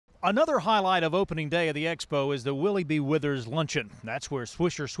Another highlight of opening day of the Expo is the Willie B. Withers Luncheon. That's where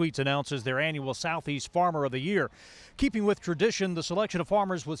Swisher Sweets announces their annual Southeast Farmer of the Year. Keeping with tradition, the selection of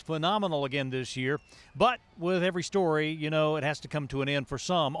farmers was phenomenal again this year. But with every story, you know, it has to come to an end for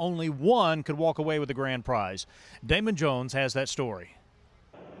some. Only one could walk away with the grand prize. Damon Jones has that story.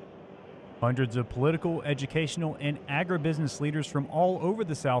 Hundreds of political, educational, and agribusiness leaders from all over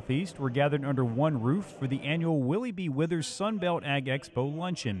the Southeast were gathered under one roof for the annual Willie B. Withers Sunbelt Ag Expo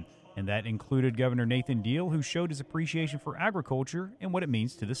luncheon. And that included Governor Nathan Deal, who showed his appreciation for agriculture and what it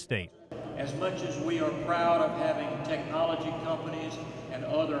means to the state. As much as we are proud of having technology companies and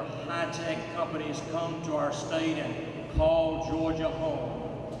other high-tech companies come to our state and call Georgia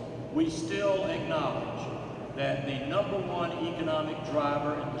home, we still acknowledge that the #1 economic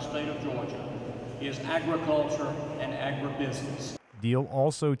driver in the state of Georgia is agriculture and agribusiness. Deal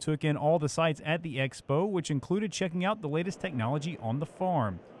also took in all the sights at the expo, which included checking out the latest technology on the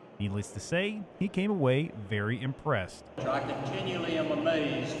farm. Needless to say, he came away very impressed. I continually am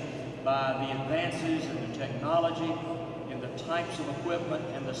amazed by the advances in the technology, in the types of equipment,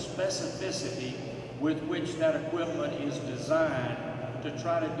 and the specificity with which that equipment is designed to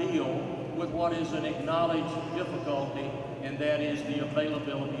try to deal with what is an acknowledged difficulty, and that is the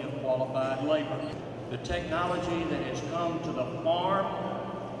availability of qualified labor. The technology that has come to the farm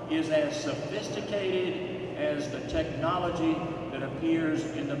is as sophisticated as the technology that appears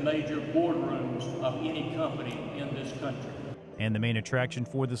in the major boardrooms of any company in this country. And the main attraction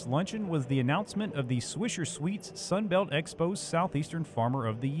for this luncheon was the announcement of the Swisher Sweets Sunbelt Expo's Southeastern Farmer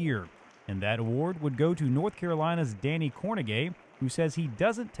of the Year. And that award would go to North Carolina's Danny Cornegay, who says he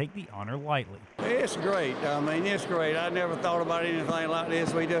doesn't take the honor lightly. It's great. I mean, it's great. I never thought about anything like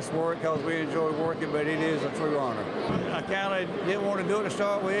this. We just work because we enjoy working, but it is a true honor. I kind of didn't want to do it to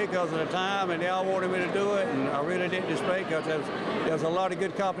start with because of the time, and they all wanted me to do it, and I really didn't expect because there's a lot of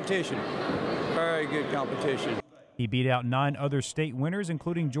good competition, very good competition. He beat out 9 other state winners,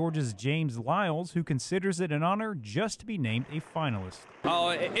 including Georgia's James Lyles, who considers it an honor just to be named a finalist. Oh,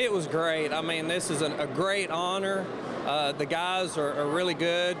 it was great. I mean, this is a great honor. The guys are really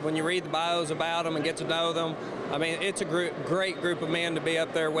good. When you read the bios about them and get to know them, I mean, it's a great group of men to be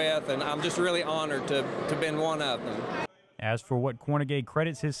up there with, and I'm just really honored to have been one of them. As for what Cornegay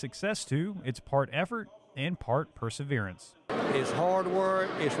credits his success to, it's part effort and part perseverance. It's hard work,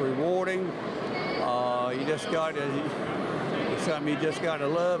 it's rewarding. You just got to, it's something you just got to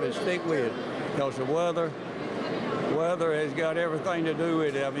love and stick with, because the weather has got everything to do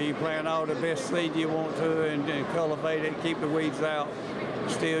with it. I mean, you plant all the best seed you want to and cultivate it and keep the weeds out.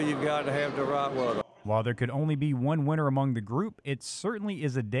 Still, you've got to have the right weather. While there could only be one winner among the group, it certainly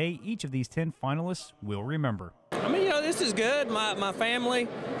is a day each of these 10 finalists will remember. I mean, you know, this is good. My family,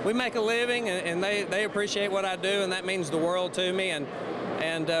 we make a living, and they appreciate what I do, and that means the world to me. And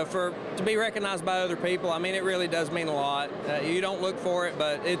to be recognized by other people, I mean, it really does mean a lot. You don't look for it,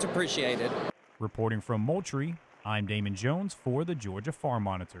 but it's appreciated. Reporting from Moultrie, I'm Damon Jones for the Georgia Farm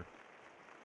Monitor.